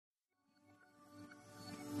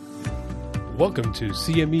Welcome to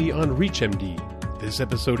CME on ReachMD. This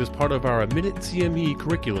episode is part of our Minute CME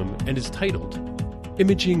curriculum and is titled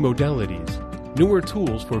Imaging Modalities, Newer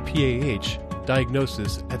Tools for PAH,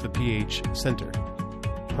 Diagnosis at the PAH Center.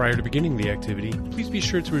 Prior to beginning the activity, please be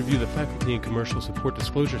sure to review the faculty and commercial support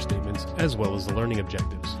disclosure statements as well as the learning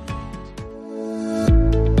objectives.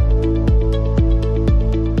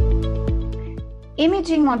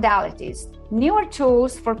 Imaging modalities, newer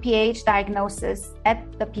tools for PAH diagnosis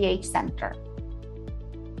at the PAH Center.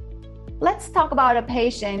 Let's talk about a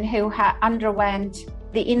patient who underwent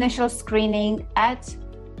the initial screening at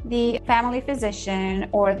the family physician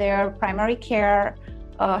or their primary care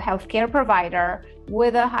healthcare provider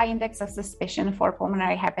with a high index of suspicion for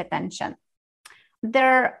pulmonary hypertension.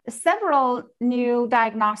 There are several new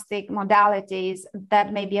diagnostic modalities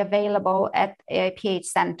that may be available at a PAH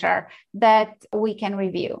center that we can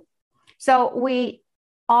review. So we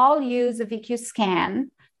all use a VQ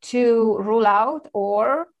scan to rule out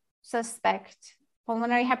or suspect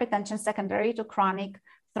pulmonary hypertension secondary to chronic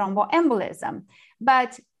thromboembolism.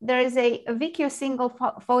 But there is a VQ single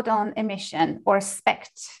photon emission or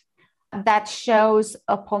SPECT that shows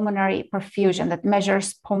a pulmonary perfusion, that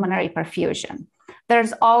measures pulmonary perfusion.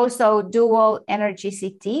 There's also dual energy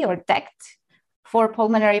CT or DECT for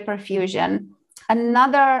pulmonary perfusion.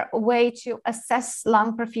 Another way to assess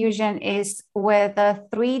lung perfusion is with a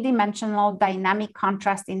three-dimensional dynamic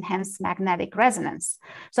contrast enhanced magnetic resonance.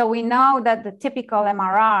 So we know that the typical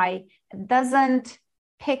MRI doesn't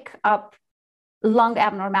pick up lung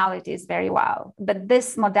abnormalities very well, but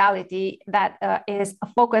this modality that is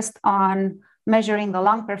focused on measuring the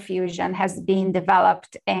lung perfusion has been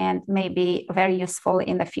developed and may be very useful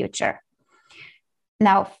in the future.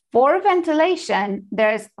 Now, for ventilation,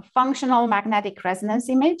 there's a functional magnetic resonance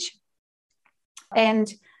image,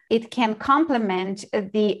 and it can complement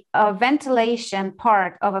the ventilation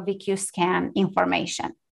part of a VQ scan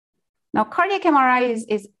information. Now, cardiac MRI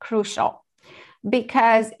is crucial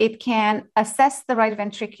because it can assess the right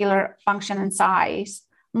ventricular function and size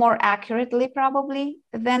more accurately, probably,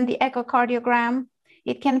 than the echocardiogram.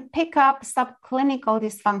 It can pick up subclinical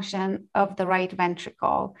dysfunction of the right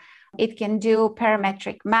ventricle. It can do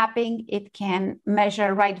parametric mapping. It can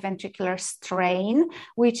measure right ventricular strain,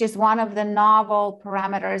 which is one of the novel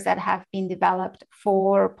parameters that have been developed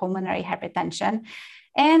for pulmonary hypertension.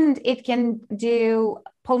 And it can do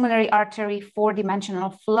pulmonary artery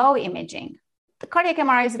four-dimensional flow imaging. The cardiac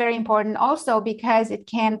MRI is very important also because it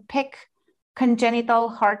can pick congenital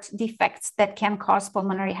heart defects that can cause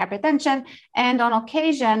pulmonary hypertension. And on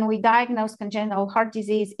occasion, we diagnose congenital heart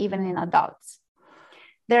disease even in adults.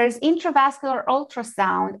 There's intravascular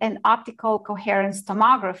ultrasound and optical coherence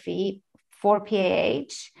tomography for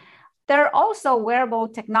PAH. There are also wearable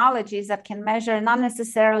technologies that can measure not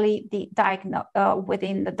necessarily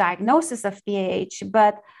within the diagnosis of PAH,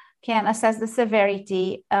 but can assess the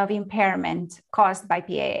severity of impairment caused by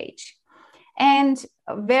PAH. And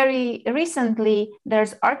very recently,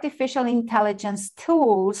 there's artificial intelligence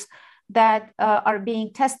tools that are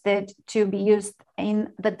being tested to be used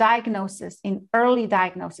in early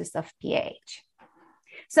diagnosis of PAH.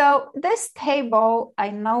 So this table, I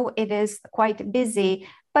know it is quite busy,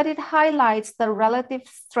 but it highlights the relative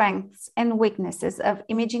strengths and weaknesses of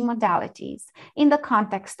imaging modalities in the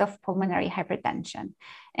context of pulmonary hypertension.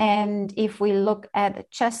 And if we look at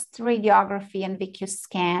chest radiography and VQ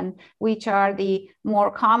scan, which are the more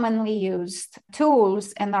commonly used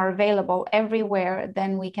tools and are available everywhere,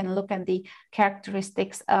 then we can look at the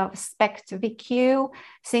characteristics of SPECT VQ,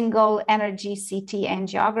 single energy CT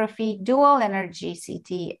angiography, dual energy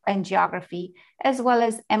CT angiography, as well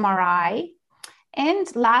as MRI. And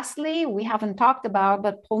lastly, we haven't talked about,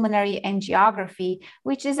 but pulmonary angiography,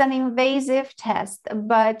 which is an invasive test,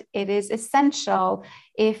 but it is essential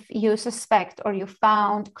if you suspect or you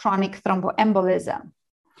found chronic thromboembolism.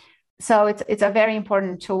 So it's a very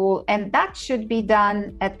important tool, and that should be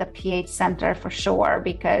done at the PAH center for sure,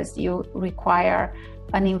 because you require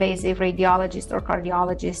an invasive radiologist or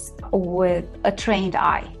cardiologist with a trained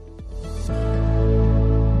eye.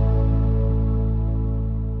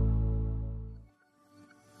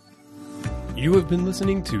 You have been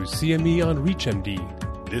listening to CME on ReachMD.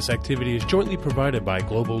 This activity is jointly provided by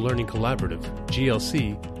Global Learning Collaborative,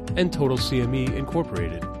 GLC, and Total CME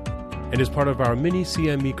Incorporated, and is part of our mini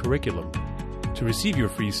CME curriculum. To receive your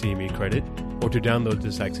free CME credit or to download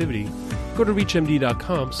this activity, go to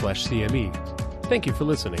reachmd.com/CME. Thank you for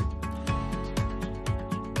listening.